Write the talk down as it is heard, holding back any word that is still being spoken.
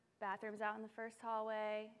Bathrooms out in the first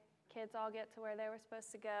hallway. Kids all get to where they were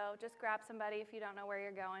supposed to go. Just grab somebody if you don't know where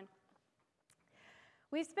you're going.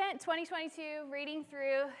 We've spent 2022 reading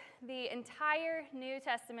through the entire New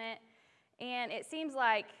Testament, and it seems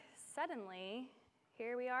like suddenly,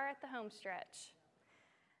 here we are at the home stretch.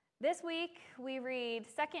 This week, we read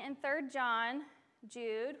 2nd and 3rd John,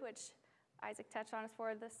 Jude, which Isaac touched on us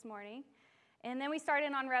for this morning, and then we start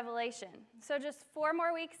in on Revelation. So just 4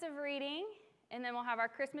 more weeks of reading, and then we'll have our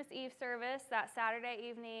Christmas Eve service that Saturday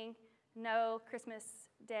evening. No Christmas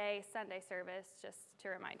Day Sunday service, just to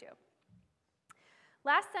remind you.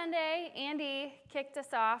 Last Sunday, Andy kicked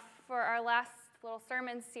us off for our last little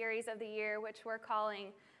sermon series of the year, which we're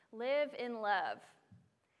calling Live in Love.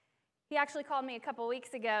 He actually called me a couple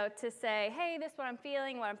weeks ago to say, hey, this is what I'm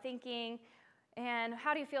feeling, what I'm thinking, and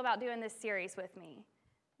how do you feel about doing this series with me?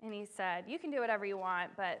 And he said, you can do whatever you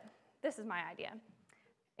want, but this is my idea.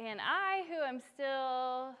 And I, who am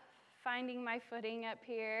still finding my footing up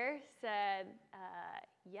here, said,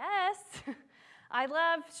 yes. I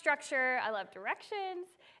love structure, I love directions,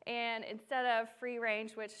 and instead of free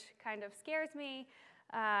range, which kind of scares me,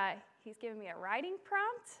 he's given me a writing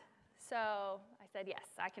prompt. So I said, yes,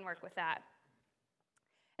 I can work with that.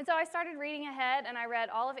 And so I started reading ahead, and I read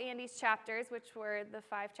all of Andy's chapters, which were the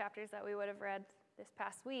 5 chapters that we would have read this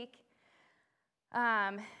past week.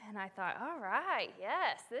 And I thought, all right,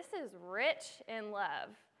 yes, this is rich in love.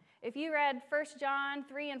 If you read 1 John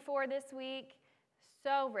 3 and 4 this week,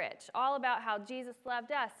 so rich, all about how Jesus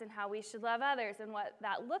loved us and how we should love others and what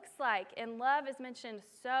that looks like. And love is mentioned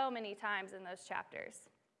so many times in those chapters.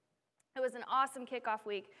 It was an awesome kickoff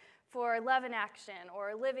week for Love in Action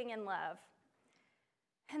or Living in Love.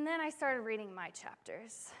 And then I started reading my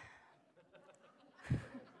chapters.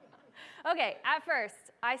 Okay, at first,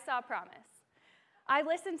 I saw promise. I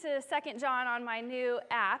listened to 2 John on my new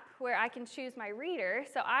app where I can choose my reader,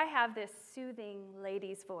 so I have this soothing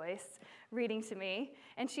lady's voice reading to me,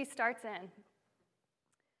 and she starts in,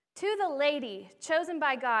 to the lady chosen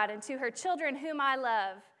by God and to her children whom I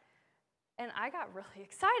love. And I got really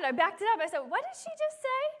excited. I backed it up. I said, what did she just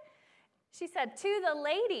say? She said, to the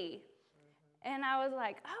lady. And I was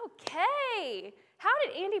like, okay. How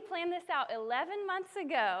did Andy plan this out 11 months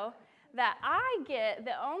ago that I get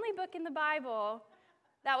the only book in the Bible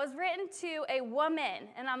that was written to a woman?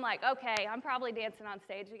 And I'm like, okay, I'm probably dancing on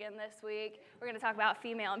stage again this week. We're going to talk about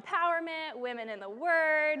female empowerment, women in the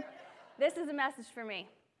Word. This is a message for me.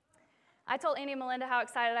 I told Andy and Melinda how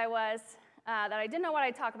excited I was, that I didn't know what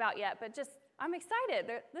I'd talk about yet, but just, I'm excited.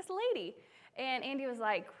 This lady. And Andy was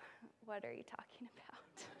like, what are you talking about?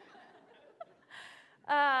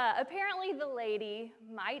 Apparently the lady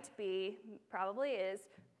might be, probably is,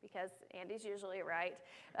 because Andy's usually right,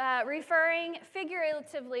 referring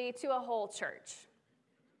figuratively to a whole church.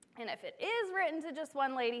 And if it is written to just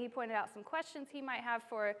one lady, he pointed out some questions he might have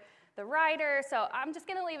for the writer. So I'm just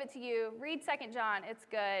going to leave it to you. Read 2 John. It's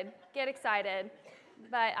good. Get excited.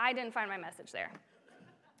 But I didn't find my message there.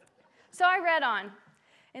 So I read on.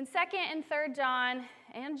 In 2nd and 3rd John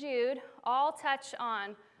and Jude all touch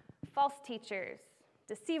on false teachers,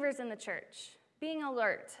 deceivers in the church, being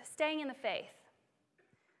alert, staying in the faith.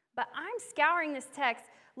 But I'm scouring this text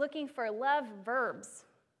looking for love verbs,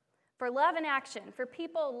 for love in action, for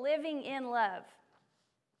people living in love,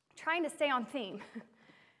 trying to stay on theme.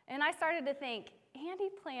 And I started to think, Andy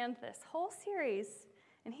planned this whole series,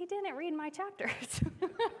 and he didn't read my chapters.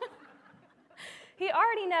 He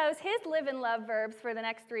already knows his live in love verbs for the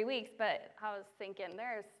next 3 weeks, but I was thinking,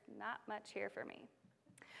 there's not much here for me.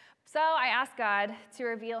 So I asked God to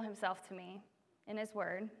reveal himself to me in his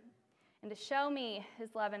word and to show me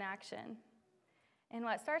his love in action. And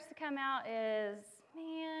what starts to come out is,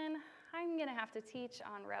 man, I'm going to have to teach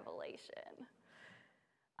on Revelation.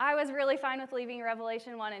 I was really fine with leaving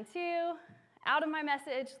Revelation 1 and 2 out of my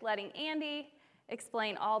message, letting Andy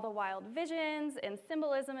explain all the wild visions and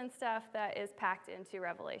symbolism and stuff that is packed into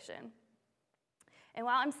Revelation. And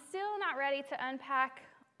while I'm still not ready to unpack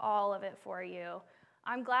all of it for you,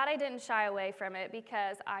 I'm glad I didn't shy away from it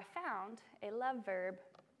because I found a love verb.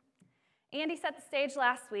 Andy set the stage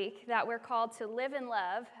last week that we're called to live in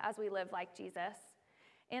love as we live like Jesus.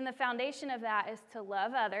 And the foundation of that is to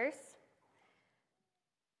love others.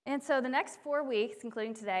 And so the next 4 weeks,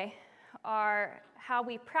 including today, are how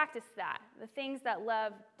we practice that, the things that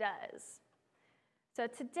love does. So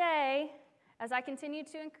today, as I continue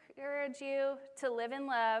to encourage you to live in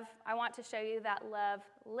love, I want to show you that love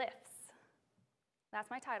lifts. That's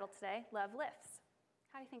my title today, Love Lifts.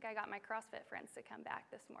 How do you think I got my CrossFit friends to come back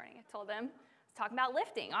this morning? I told them I was talking about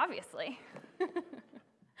lifting, obviously.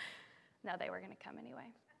 No, they were going to come anyway.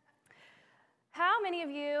 How many of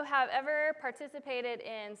you have ever participated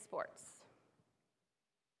in sports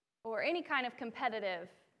or any kind of competitive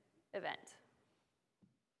event?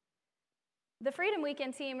 The Freedom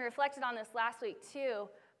Weekend team reflected on this last week too,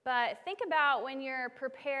 but think about when you're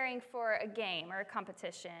preparing for a game or a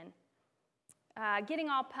competition, getting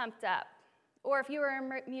all pumped up, or if you were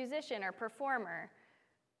a musician or performer,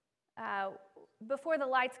 before the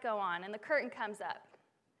lights go on and the curtain comes up.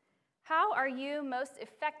 How are you most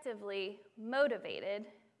effectively motivated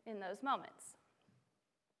in those moments?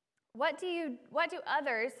 What do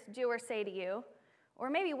others do or say to you? Or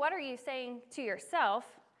maybe what are you saying to yourself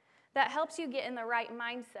that helps you get in the right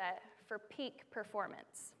mindset for peak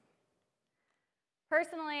performance?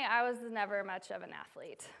 Personally, I was never much of an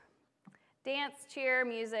athlete. Dance, cheer,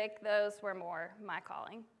 music, those were more my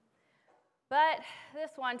calling. But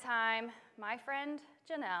this one time, my friend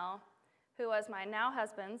Janelle, who was my now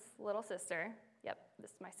husband's little sister, this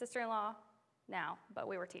is my sister-in-law now, but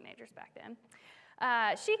we were teenagers back then,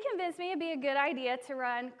 she convinced me it'd be a good idea to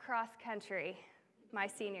run cross country my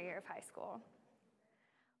senior year of high school.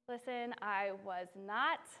 Listen, I was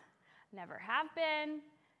not, never have been,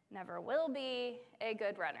 never will be a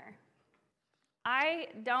good runner. I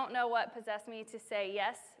don't know what possessed me to say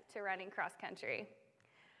yes to running cross country.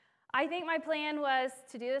 I think my plan was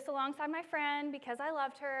to do this alongside my friend because I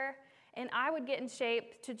loved her, and I would get in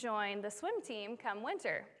shape to join the swim team come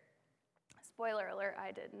winter. Spoiler alert,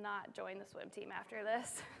 I did not join the swim team after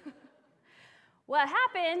this. What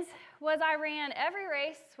happened was I ran every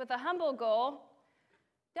race with a humble goal: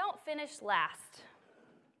 don't finish last.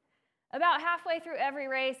 About halfway through every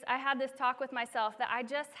race, I had this talk with myself that I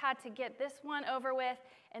just had to get this one over with,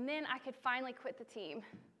 and then I could finally quit the team.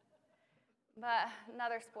 But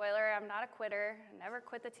another spoiler, I'm not a quitter. I never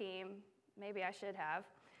quit the team. Maybe I should have.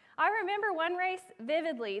 I remember one race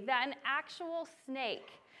vividly that an actual snake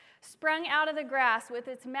sprung out of the grass with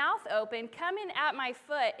its mouth open, coming at my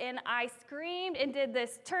foot, and I screamed and did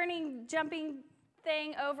this turning, jumping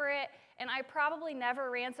thing over it, and I probably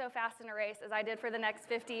never ran so fast in a race as I did for the next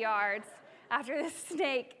 50 yards after this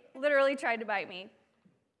snake literally tried to bite me.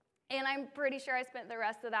 And I'm pretty sure I spent the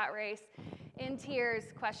rest of that race in tears,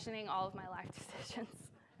 questioning all of my life decisions.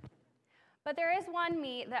 But there is one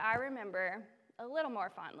meet that I remember a little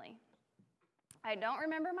more fondly. I don't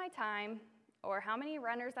remember my time or how many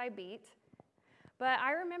runners I beat, but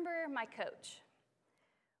I remember my coach.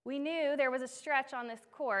 We knew there was a stretch on this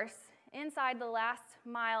course inside the last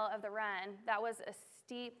mile of the run that was a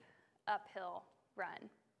steep uphill run.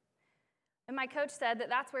 And my coach said that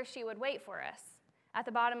that's where she would wait for us, at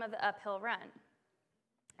the bottom of the uphill run.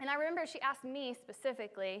 And I remember she asked me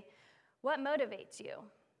specifically, what motivates you?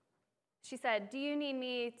 She said, do you need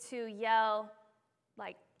me to yell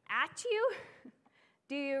at you?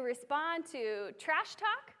 Do you respond to trash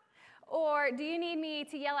talk? Or do you need me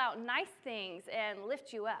to yell out nice things and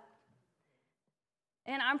lift you up?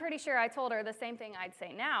 And I'm pretty sure I told her the same thing I'd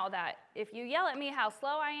say now, that if you yell at me how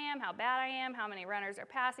slow I am, how bad I am, how many runners are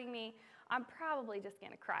passing me, I'm probably just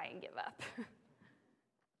going to cry and give up.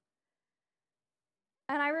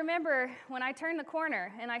 And I remember when I turned the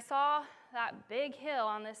corner and I saw that big hill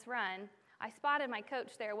on this run, I spotted my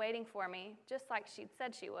coach there waiting for me, just like she'd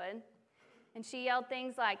said she would. And she yelled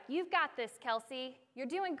things like, "You've got this, Kelsey. You're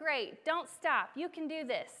doing great. Don't stop. You can do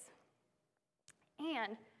this."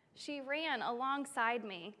 And she ran alongside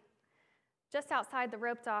me, just outside the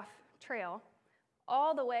roped-off trail,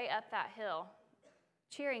 all the way up that hill,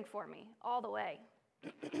 cheering for me all the way.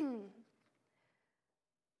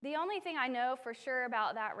 The only thing I know for sure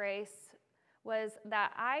about that race was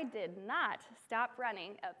that I did not stop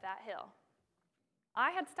running up that hill.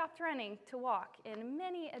 I had stopped running to walk in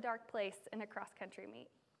many a dark place in a cross-country meet,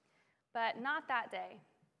 but not that day,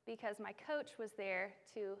 because my coach was there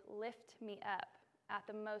to lift me up at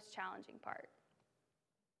the most challenging part.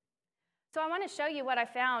 So I want to show you what I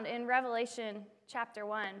found in Revelation chapter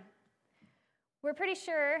 1. We're pretty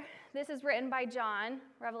sure this is written by John.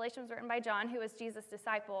 Revelation was written by John, who was Jesus'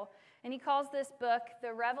 disciple, and he calls this book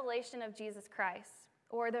the Revelation of Jesus Christ,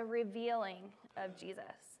 or the revealing of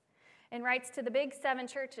Jesus, and writes to the big 7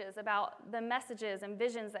 churches about the messages and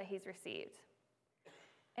visions that he's received.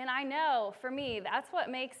 And I know, for me, that's what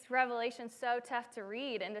makes Revelation so tough to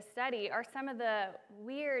read and to study, are some of the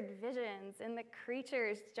weird visions and the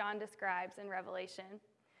creatures John describes in Revelation.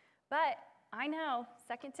 But I know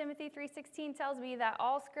 2 Timothy 3:16 tells me that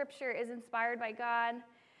all Scripture is inspired by God,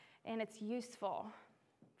 and it's useful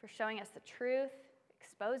for showing us the truth,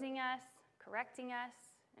 exposing us, correcting us,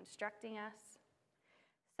 instructing us.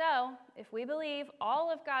 So, if we believe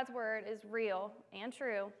all of God's word is real and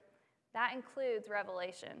true, that includes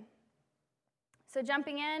Revelation. So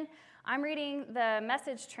jumping in, I'm reading the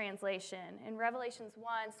Message translation in Revelations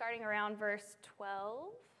 1, starting around verse 12.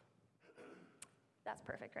 That's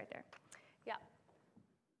perfect right there. Yeah.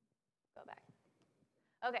 Go back.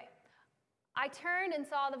 Okay. I turned and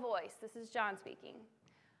saw the voice. This is John speaking.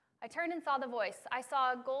 I turned and saw the voice. I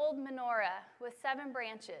saw a gold menorah with 7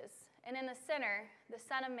 branches, and in the center, the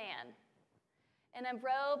Son of Man, in a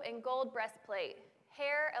robe and gold breastplate,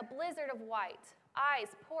 hair a blizzard of white,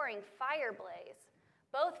 eyes pouring fire blaze,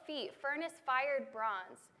 both feet furnace-fired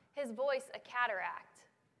bronze, his voice a cataract.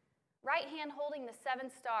 Right hand holding the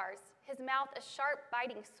 7 stars, his mouth a sharp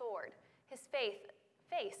biting sword, his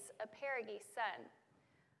face a perigee sun.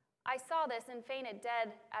 I saw this and fainted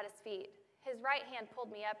dead at his feet. His right hand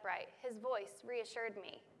pulled me upright. His voice reassured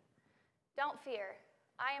me. Don't fear.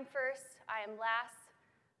 I am first, I am last,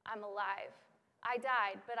 I'm alive. I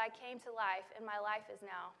died, but I came to life, and my life is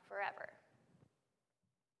now forever.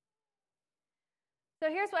 So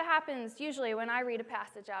here's what happens usually when I read a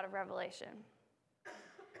passage out of Revelation.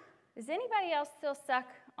 Is anybody else still stuck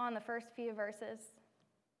on the first few verses?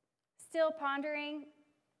 Still pondering?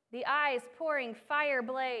 The eyes pouring fire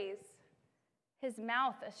blaze, his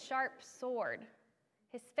mouth a sharp sword,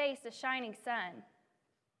 his face a shining sun.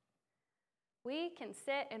 We can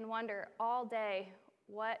sit and wonder all day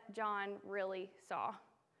what John really saw.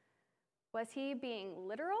 Was he being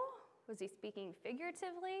literal? Was he speaking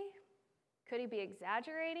figuratively? Could he be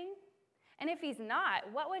exaggerating? And if he's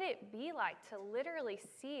not, what would it be like to literally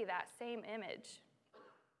see that same image?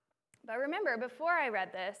 But remember, before I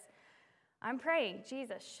read this, I'm praying,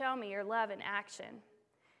 Jesus, show me your love in action.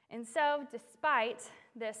 And so, despite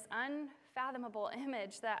this unfathomable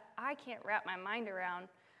image that I can't wrap my mind around,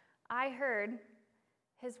 I heard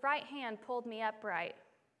his right hand pulled me upright.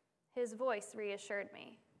 His voice reassured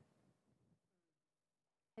me.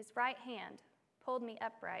 His right hand pulled me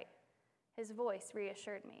upright. His voice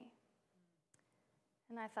reassured me.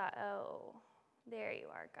 And I thought, oh, there you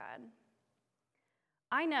are, God.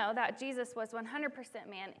 I know that Jesus was 100%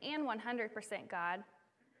 man and 100% God.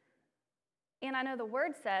 And I know the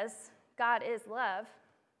word says God is love.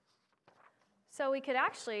 So we could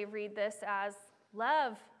actually read this as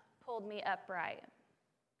love pulled me upright.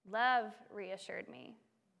 Love reassured me.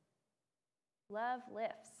 Love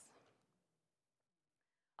lifts.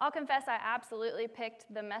 I'll confess I absolutely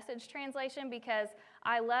picked the Message translation because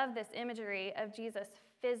I love this imagery of Jesus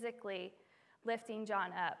physically lifting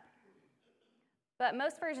John up. But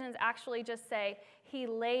most versions actually just say, he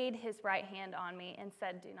laid his right hand on me and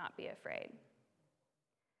said, do not be afraid.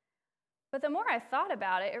 But the more I thought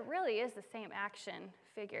about it, it really is the same action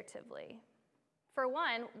figuratively. For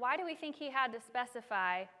one, why do we think he had to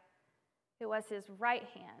specify it was his right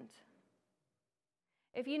hand?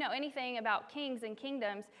 If you know anything about kings and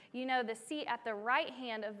kingdoms, you know the seat at the right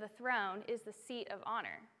hand of the throne is the seat of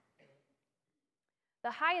honor.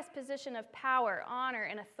 The highest position of power, honor,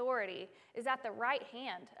 and authority is at the right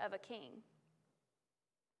hand of a king.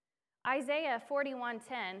 Isaiah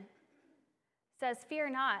 41:10 says, fear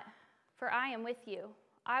not, for I am with you.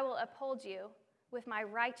 I will uphold you with my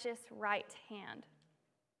righteous right hand.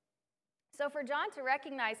 So for John to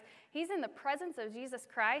recognize he's in the presence of Jesus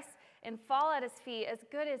Christ and fall at his feet as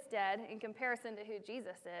good as dead in comparison to who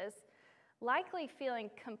Jesus is, likely feeling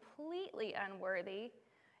completely unworthy,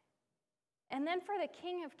 and then for the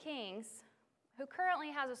King of Kings, who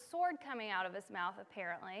currently has a sword coming out of his mouth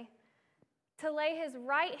apparently, to lay his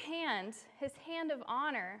right hand, his hand of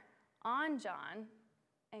honor, on John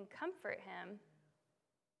and comfort him,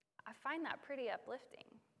 I find that pretty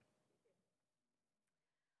uplifting.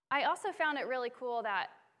 I also found it really cool that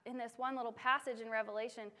in this one little passage in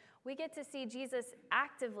Revelation, we get to see Jesus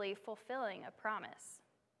actively fulfilling a promise.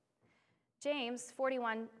 James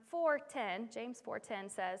 4:10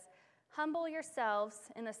 says, humble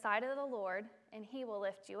yourselves in the sight of the Lord, and he will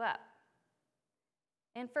lift you up.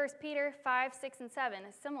 And 1 Peter 5:6 and 7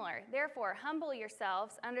 is similar. Therefore, humble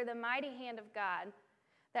yourselves under the mighty hand of God,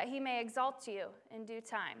 that he may exalt you in due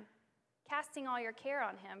time, casting all your care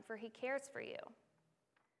on him, for he cares for you.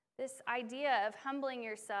 This idea of humbling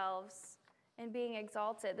yourselves and being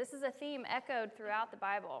exalted, this is a theme echoed throughout the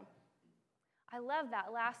Bible. I love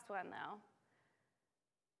that last one, though.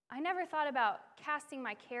 I never thought about casting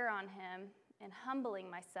my care on him and humbling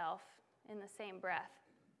myself in the same breath.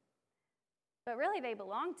 But really, they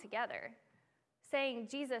belong together. Saying,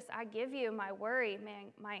 Jesus, I give you my worry,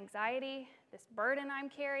 my anxiety, this burden I'm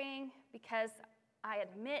carrying, because I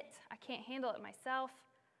admit I can't handle it myself.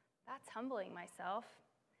 That's humbling myself.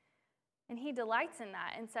 And he delights in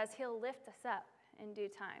that and says he'll lift us up in due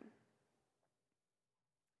time.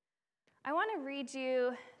 I want to read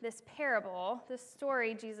you this parable, this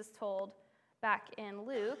story Jesus told back in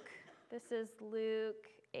Luke. This is Luke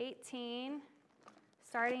 18,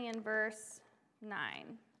 starting in verse 9.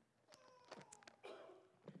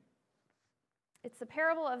 It's the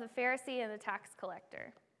parable of the Pharisee and the tax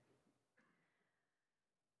collector.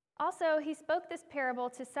 Also, he spoke this parable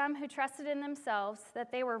to some who trusted in themselves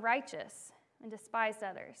that they were righteous and despised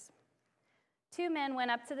others. 2 men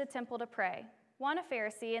went up to the temple to pray, one a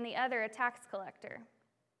Pharisee and the other a tax collector.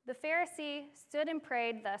 The Pharisee stood and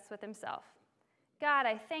prayed thus with himself, God,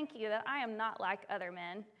 I thank you that I am not like other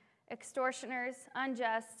men, extortioners,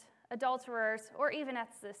 unjust, adulterers, or even as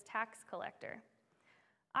this tax collector.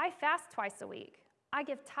 I fast twice a week. I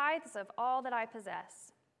give tithes of all that I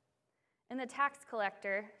possess. And the tax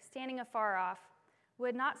collector, standing afar off,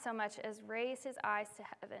 would not so much as raise his eyes to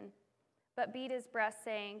heaven, but beat his breast,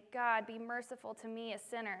 saying, God, be merciful to me, a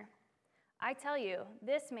sinner. I tell you,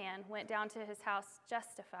 this man went down to his house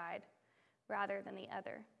justified rather than the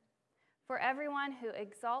other. For everyone who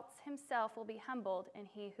exalts himself will be humbled, and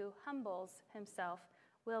he who humbles himself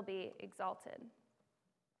will be exalted.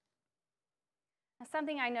 Now,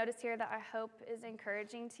 something I noticed here that I hope is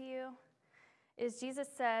encouraging to you is Jesus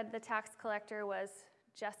said the tax collector was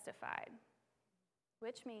justified,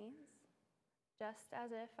 which means just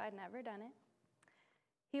as if I'd never done it.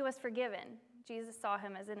 He was forgiven. Jesus saw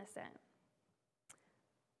him as innocent.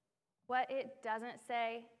 What it doesn't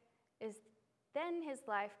say is then his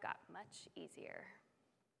life got much easier.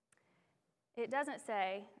 It doesn't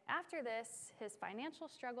say after this his financial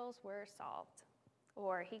struggles were solved,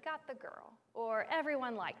 or he got the girl, or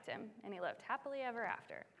everyone liked him and he lived happily ever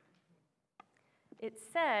after. It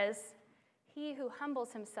says he who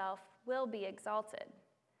humbles himself will be exalted.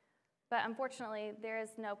 But unfortunately, there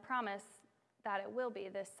is no promise that it will be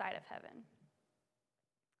this side of heaven.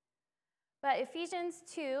 But Ephesians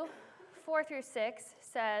 2, 4 through 6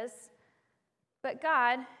 says, But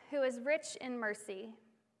God, who is rich in mercy,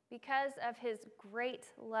 because of his great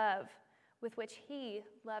love with which he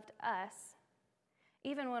loved us,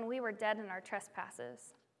 even when we were dead in our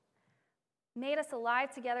trespasses, made us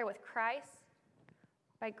alive together with Christ.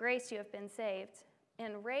 By grace you have been saved,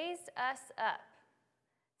 and raised us up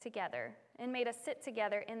together, and made us sit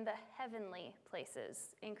together in the heavenly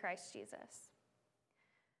places in Christ Jesus.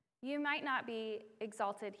 You might not be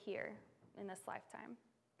exalted here in this lifetime,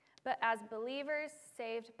 but as believers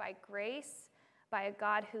saved by grace, by a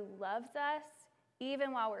God who loves us,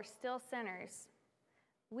 even while we're still sinners,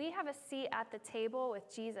 we have a seat at the table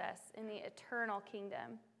with Jesus in the eternal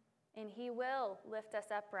kingdom, and he will lift us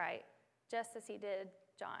upright, just as he did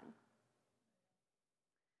John.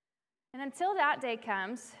 And until that day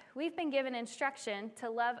comes, we've been given instruction to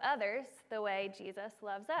love others the way Jesus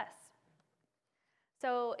loves us.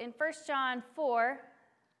 So in 1 John 4,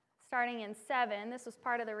 starting in 7, this was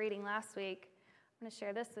part of the reading last week. I'm going to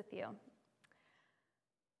share this with you.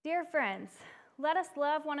 Dear friends, let us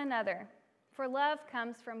love one another, for love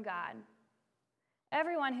comes from God.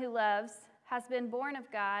 Everyone who loves has been born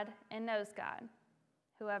of God and knows God.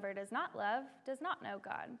 Whoever does not love does not know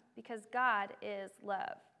God, because God is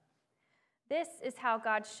love. This is how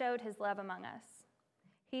God showed his love among us.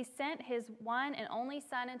 He sent his one and only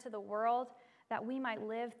Son into the world that we might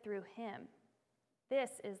live through him.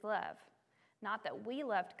 This is love, not that we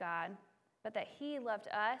loved God, but that he loved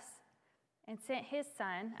us and sent his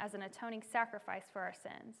Son as an atoning sacrifice for our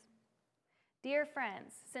sins. Dear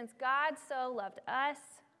friends, since God so loved us,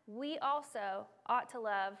 we also ought to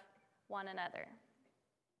love one another.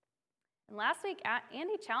 And last week,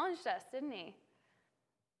 Andy challenged us, didn't he?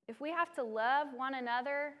 If we have to love one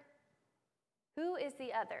another, who is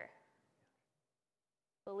the other?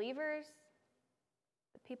 Believers?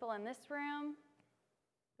 The people in this room?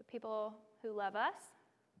 The people who love us?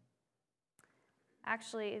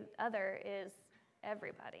 Actually, other is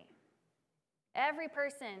everybody. Every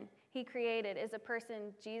person he created is a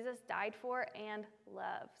person Jesus died for and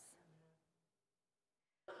loves.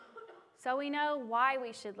 So we know why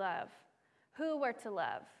we should love, who we're to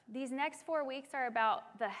love. These next 4 weeks are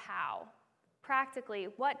about the how. Practically,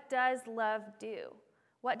 what does love do?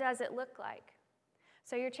 What does it look like?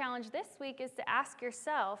 So your challenge this week is to ask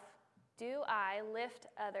yourself, do I lift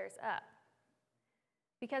others up?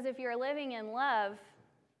 Because if you're living in love,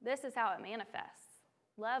 this is how it manifests.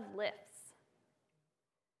 Love lifts.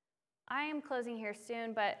 I am closing here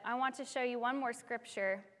soon, but I want to show you one more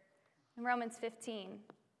scripture in Romans 15.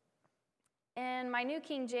 In my New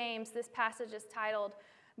King James, this passage is titled,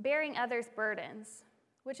 Bearing Others' Burdens,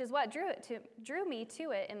 which is what drew me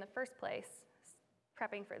to it in the first place,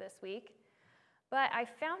 prepping for this week. But I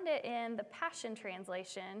found it in the Passion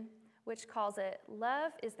Translation, which calls it,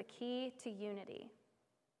 Love is the Key to Unity.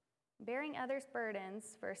 Bearing others'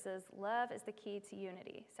 burdens versus love is the key to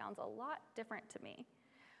unity. Sounds a lot different to me.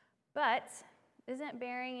 But isn't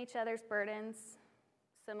bearing each other's burdens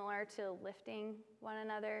similar to lifting one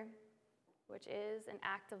another, which is an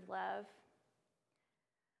act of love?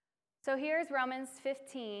 So here's Romans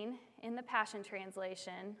 15 in the Passion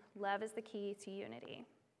Translation. Love is the key to unity.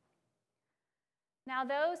 Now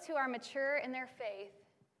those who are mature in their faith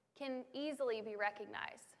can easily be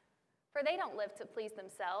recognized, for they don't live to please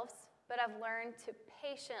themselves, but have learned to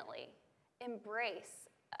patiently embrace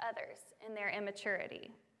others in their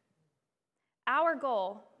immaturity. Our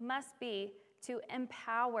goal must be to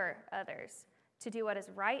empower others to do what is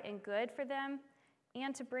right and good for them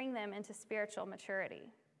and to bring them into spiritual maturity.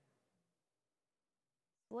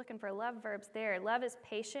 Looking for love verbs there. Love is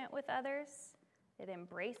patient with others. It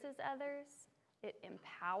embraces others. It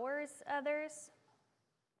empowers others.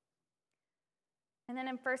 And then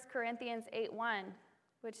in 1 Corinthians 8:1,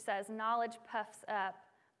 which says, knowledge puffs up,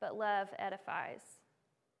 but love edifies.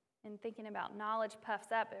 And thinking about knowledge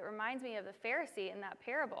puffs up, it reminds me of the Pharisee in that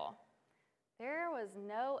parable. There was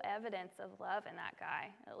no evidence of love in that guy,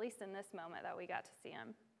 at least in this moment that we got to see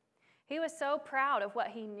him. He was so proud of what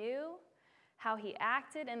he knew, how he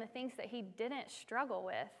acted, and the things that he didn't struggle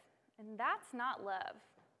with. And that's not love.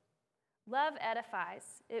 Love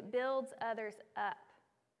edifies. It builds others up.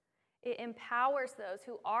 It empowers those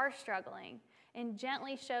who are struggling and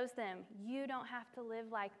gently shows them, you don't have to live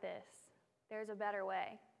like this. There's a better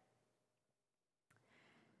way.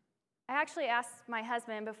 I actually asked my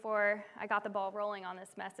husband before I got the ball rolling on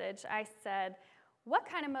this message, I said, what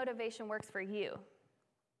kind of motivation works for you?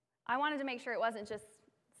 I wanted to make sure it wasn't just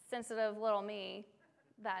sensitive little me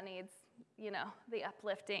that needs, the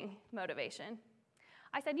uplifting motivation.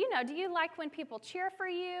 I said, do you like when people cheer for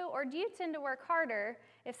you, or do you tend to work harder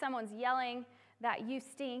if someone's yelling that you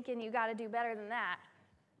stink and you got to do better than that?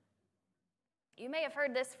 You may have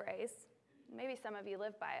heard this phrase. Maybe some of you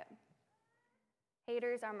live by it.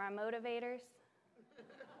 Haters are my motivators.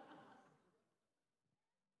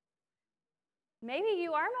 Maybe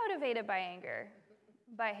you are motivated by anger,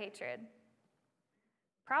 by hatred.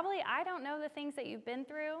 Probably I don't know the things that you've been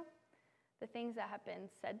through, the things that have been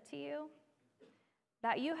said to you,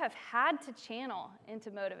 that you have had to channel into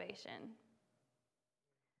motivation.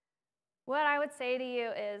 What I would say to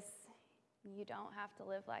you is, you don't have to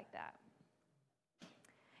live like that.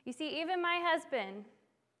 You see, even my husband,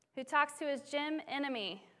 who talks to his gym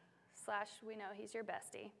enemy, / we know he's your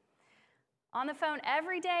bestie, on the phone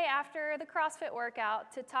every day after the CrossFit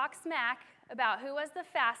workout to talk smack about who was the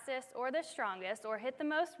fastest or the strongest or hit the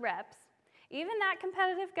most reps, even that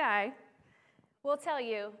competitive guy will tell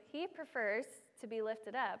you he prefers to be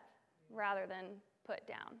lifted up rather than put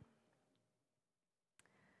down.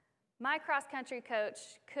 My cross-country coach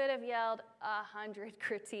could have yelled 100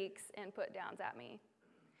 critiques and put downs at me.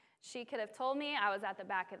 She could have told me I was at the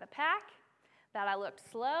back of the pack, that I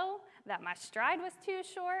looked slow, that my stride was too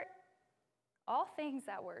short, all things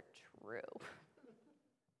that were true.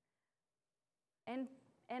 And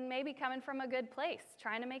maybe coming from a good place,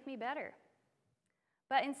 trying to make me better.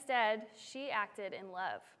 But instead, she acted in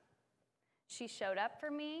love. She showed up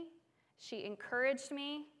for me, she encouraged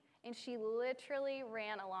me, and she literally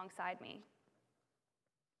ran alongside me.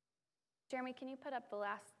 Jeremy, can you put up the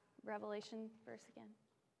last Revelation verse again?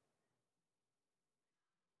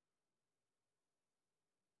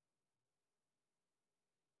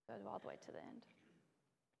 Go all the way to the end.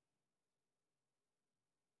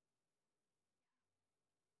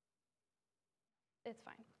 It's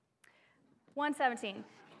fine. 1:17.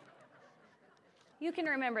 You can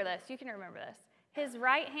remember this. His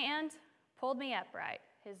right hand pulled me upright.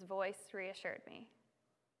 His voice reassured me.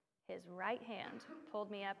 His right hand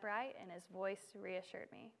pulled me upright, and his voice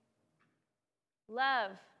reassured me.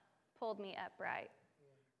 Love pulled me upright.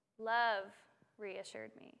 Love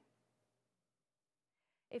reassured me.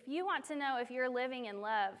 If you want to know if you're living in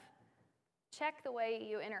love, check the way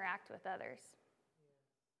you interact with others.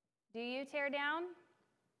 Do you tear down,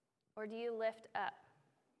 or do you lift up?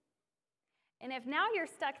 And if now you're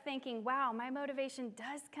stuck thinking, wow, my motivation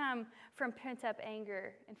does come from pent-up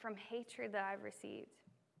anger and from hatred that I've received,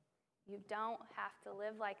 you don't have to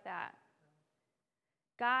live like that.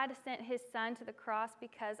 God sent his son to the cross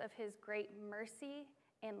because of his great mercy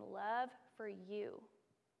and love for you.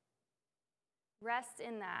 Rest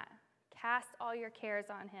in that. Cast all your cares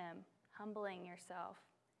on him, humbling yourself.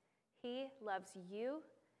 He loves you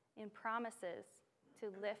and promises to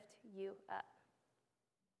lift you up.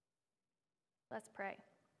 Let's pray.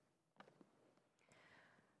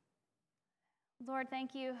 Lord,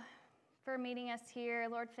 thank you for meeting us here.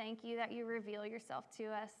 Lord, thank you that you reveal yourself to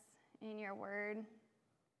us in your word.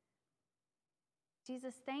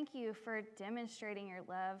 Jesus, thank you for demonstrating your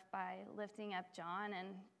love by lifting up John and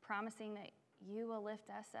promising that you will lift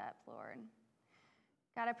us up, Lord.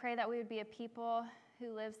 God, I pray that we would be a people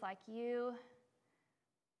who lives like you.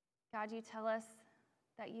 God, you tell us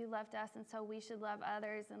that you loved us, and so we should love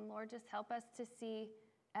others. And Lord, just help us to see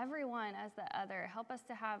everyone as the other. Help us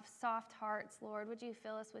to have soft hearts, Lord. Would you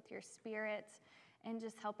fill us with your Spirit and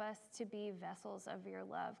just help us to be vessels of your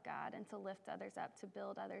love, God, and to lift others up, to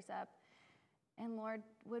build others up. And Lord,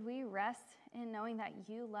 would we rest in knowing that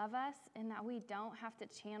you love us and that we don't have to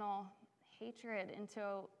channel hatred into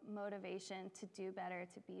motivation to do better,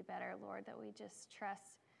 to be better, Lord, that we just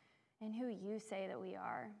trust in who you say that we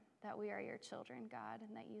are your children, God,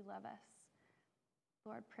 and that you love us.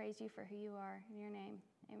 Lord, praise you for who you are. In your name,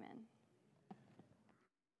 amen.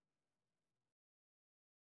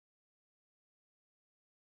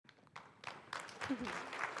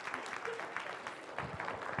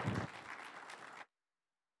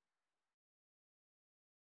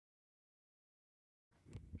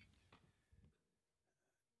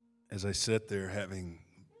 As I sit there, having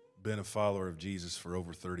been a follower of Jesus for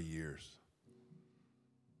over 30 years,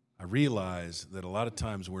 I realize that a lot of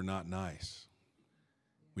times we're not nice.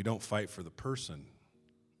 We don't fight for the person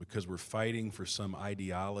because we're fighting for some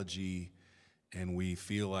ideology, and we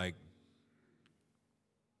feel like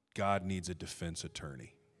God needs a defense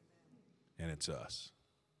attorney, and it's us.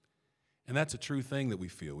 And that's a true thing that we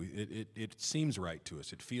feel. It seems right to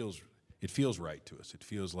us. It feels right to us. It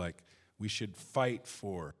feels like we should fight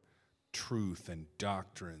for truth and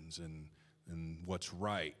doctrines and what's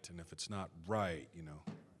right. And if it's not right,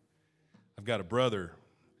 I've got a brother,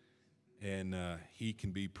 and he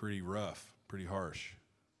can be pretty rough, pretty harsh.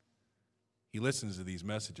 He listens to these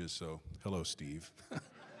messages, so hello, Steve.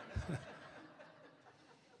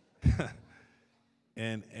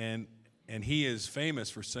 and he is famous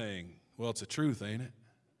for saying, well, it's the truth, ain't it?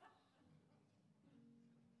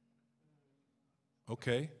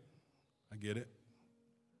 Okay, I get it.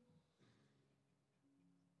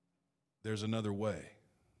 There's another way.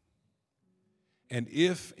 And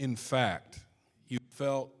if, in fact, you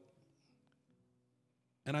felt,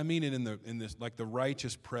 and I mean it in this like the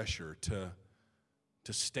righteous pressure to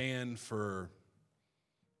stand for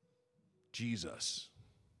Jesus,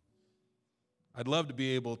 I'd love to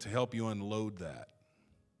be able to help you unload that.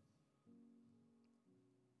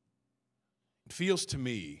 It feels to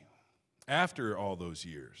me, after all those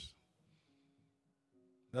years,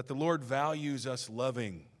 that the Lord values us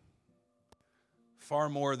loving far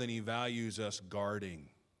more than he values us guarding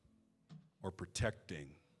or protecting.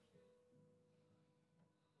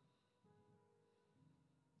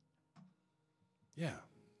 Yeah.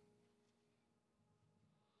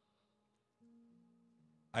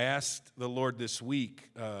 I asked the Lord this week,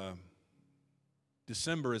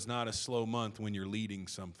 December is not a slow month when you're leading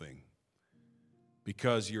something,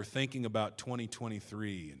 because you're thinking about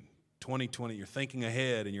 2023 and 2020, you're thinking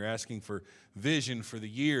ahead and you're asking for vision for the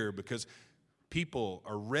year, because people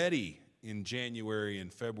are ready in January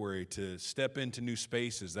and February to step into new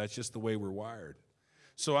spaces. That's just the way we're wired.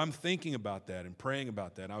 So I'm thinking about that and praying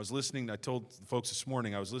about that. And I told the folks this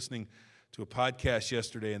morning, I was listening to a podcast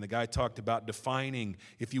yesterday, and the guy talked about defining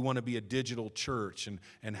if you want to be a digital church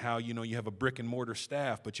and how, you have a brick and mortar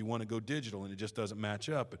staff, but you want to go digital and it just doesn't match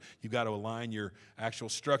up. You've got to align your actual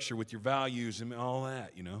structure with your values and all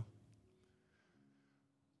that,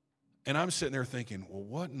 And I'm sitting there thinking, well,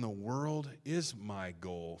 what in the world is my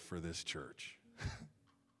goal for this church?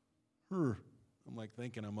 I'm like,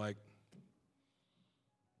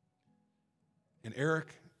 and Eric,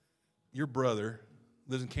 your brother,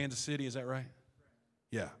 lives in Kansas City, is that right?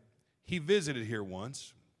 Yeah. He visited here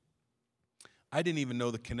once. I didn't even know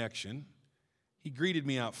the connection. He greeted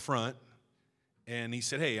me out front, and he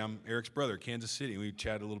said, hey, I'm Eric's brother, Kansas City. We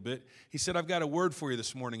chatted a little bit. He said, I've got a word for you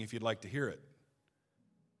this morning if you'd like to hear it.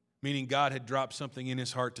 Meaning God had dropped something in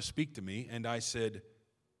his heart to speak to me, and I said,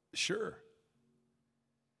 sure.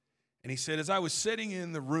 And he said, as I was sitting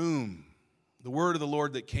in the room, the word of the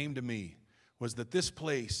Lord that came to me was that this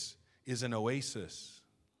place is an oasis.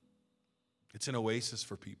 It's an oasis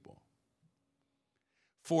for people.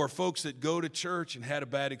 For folks that go to church and had a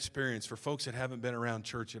bad experience, for folks that haven't been around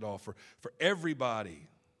church at all, for everybody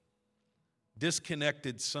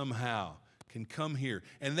disconnected somehow can come here.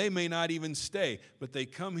 And they may not even stay, but they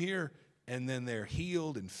come here and then they're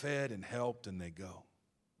healed and fed and helped and they go.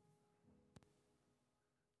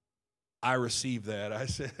 I received that. I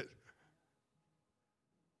said,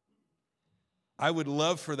 I would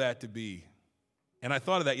love for that to be, and I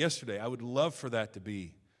thought of that yesterday, I would love for that to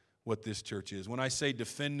be what this church is. When I say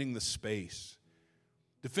defending the space,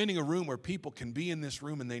 defending a room where people can be in this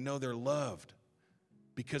room and they know they're loved,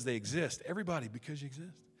 because they exist. Everybody, because you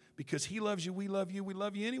exist. Because he loves you, we love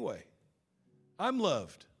you anyway. I'm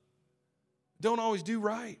loved. Don't always do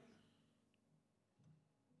right.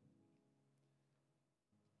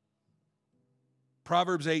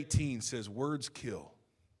 Proverbs 18 says, words kill.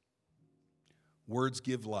 Words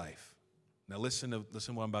give life. Now listen to what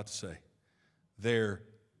I'm about to say. They're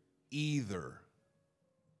either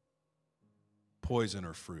poison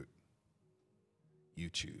or fruit. You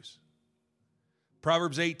choose.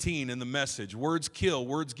 Proverbs 18 in the Message, words kill,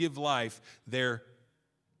 words give life. They're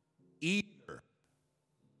either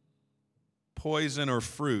poison or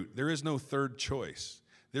fruit. There is no third choice.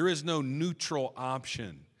 There is no neutral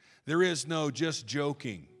option. There is no just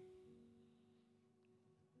joking.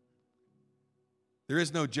 There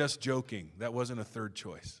is no just joking. That wasn't a third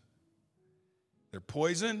choice. They're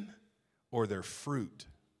poison or they're fruit.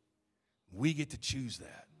 We get to choose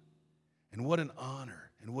that. And what an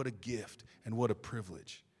honor and what a gift and what a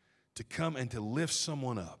privilege to come and to lift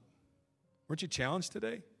someone up. Weren't you challenged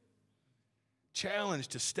today?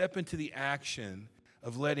 Challenged to step into the action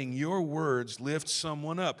of letting your words lift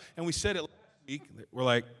someone up. And we said it last week. We're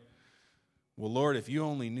like, well, Lord, if you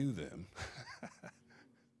only knew them.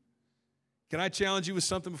 Can I challenge you with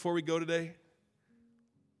something before we go today?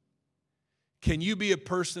 Can you be a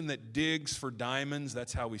person that digs for diamonds?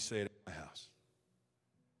 That's how we say it at my house.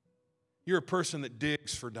 You're a person that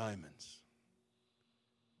digs for diamonds.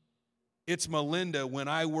 It's Melinda when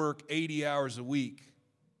I work 80 hours a week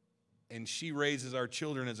and she raises our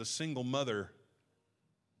children as a single mother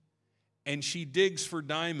and she digs for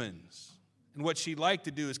diamonds. And what she'd like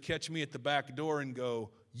to do is catch me at the back door and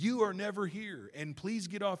go, you are never here, and please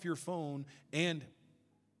get off your phone. And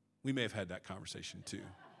we may have had that conversation too.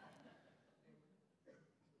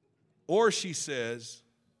 Or she says,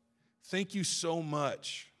 thank you so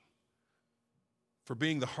much for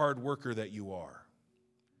being the hard worker that you are.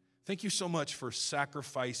 Thank you so much for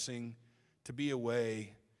sacrificing to be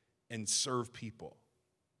away and serve people.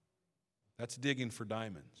 That's digging for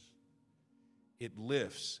diamonds. It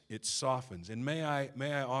lifts, it softens. And may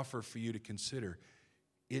I offer for you to consider,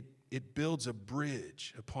 it builds a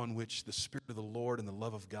bridge upon which the Spirit of the Lord and the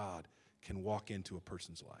love of God can walk into a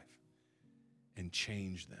person's life and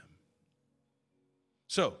change them.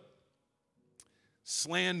 So,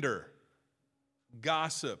 slander,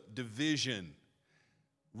 gossip, division.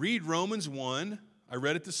 Read Romans 1. I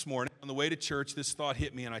read it this morning. On the way to church, this thought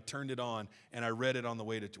hit me and I turned it on and I read it on the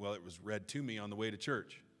way to, well, it was read to me on the way to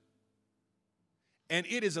church. And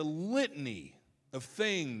it is a litany of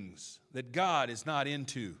things that God is not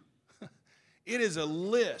into. It is a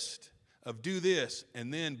list of do this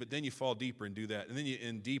but then you fall deeper and do that and then you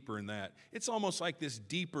end deeper in that. It's almost like this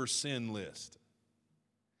deeper sin list.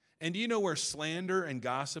 And do you know where slander and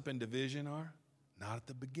gossip and division are? Not at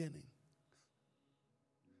the beginning.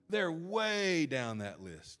 They're way down that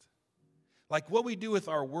list. Like what we do with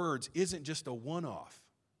our words isn't just a one-off.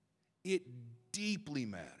 It deeply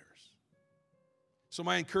matters. So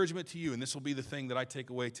my encouragement to you, and this will be the thing that I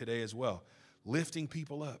take away today as well, lifting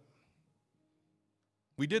people up.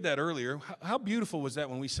 We did that earlier. How beautiful was that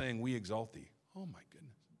when we sang, "We Exalt Thee"? Oh my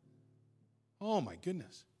goodness. Oh my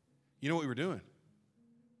goodness. You know what we were doing?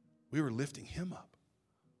 We were lifting Him up.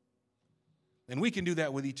 And we can do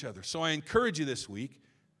that with each other. So I encourage you this week,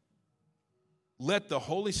 let the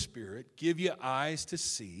Holy Spirit give you eyes to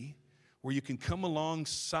see where you can come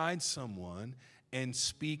alongside someone and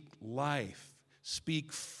speak life,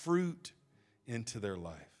 speak fruit into their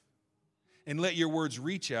life. And let your words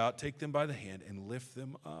reach out, take them by the hand, and lift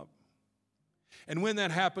them up. And when that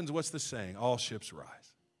happens, what's the saying? All ships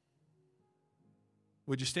rise.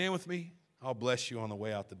 Would you stand with me? I'll bless you on the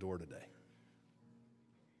way out the door today.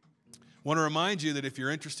 I want to remind you that if you're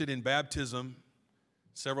interested in baptism,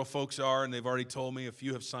 several folks are, and they've already told me a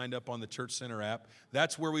few have signed up on the Church Center app.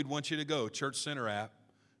 That's where we'd want you to go, Church Center app.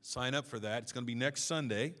 Sign up for that. It's going to be next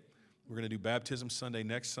Sunday. We're going to do Baptism Sunday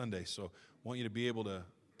next Sunday, so I want you to be able to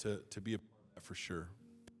be a part of that for sure.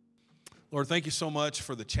 Lord, thank you so much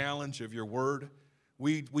for the challenge of your word.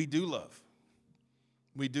 We do love.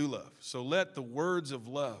 We do love. So let the words of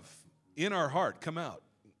love in our heart come out.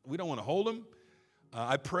 We don't want to hold them.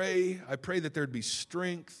 I pray that there'd be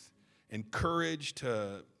strength and courage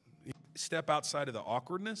to step outside of the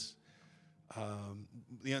awkwardness,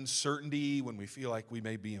 the uncertainty when we feel like we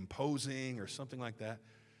may be imposing or something like that.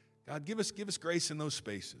 God, give us grace in those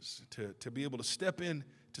spaces to be able to step in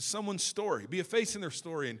to someone's story, be a face in their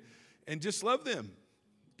story, and just love them.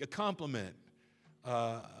 A compliment,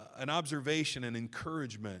 an observation, an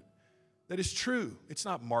encouragement that is true. It's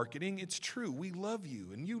not marketing, it's true. We love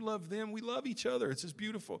you, and you love them. We love each other. It's just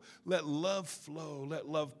beautiful. Let love flow. Let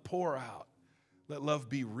love pour out. Let love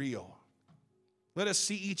be real. Let us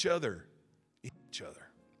see each other in each other.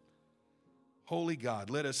 Holy God,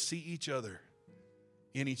 let us see each other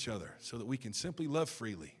in each other so that we can simply love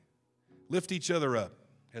freely. Lift each other up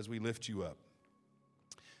as we lift you up.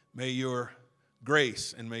 May your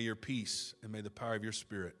grace and may your peace and may the power of your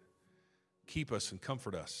Spirit keep us and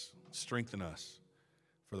comfort us, strengthen us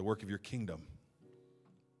for the work of your kingdom.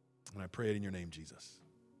 And I pray it in your name, Jesus.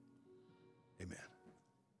 Amen.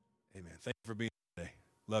 Amen. Thank you for being here today.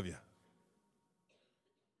 Love you.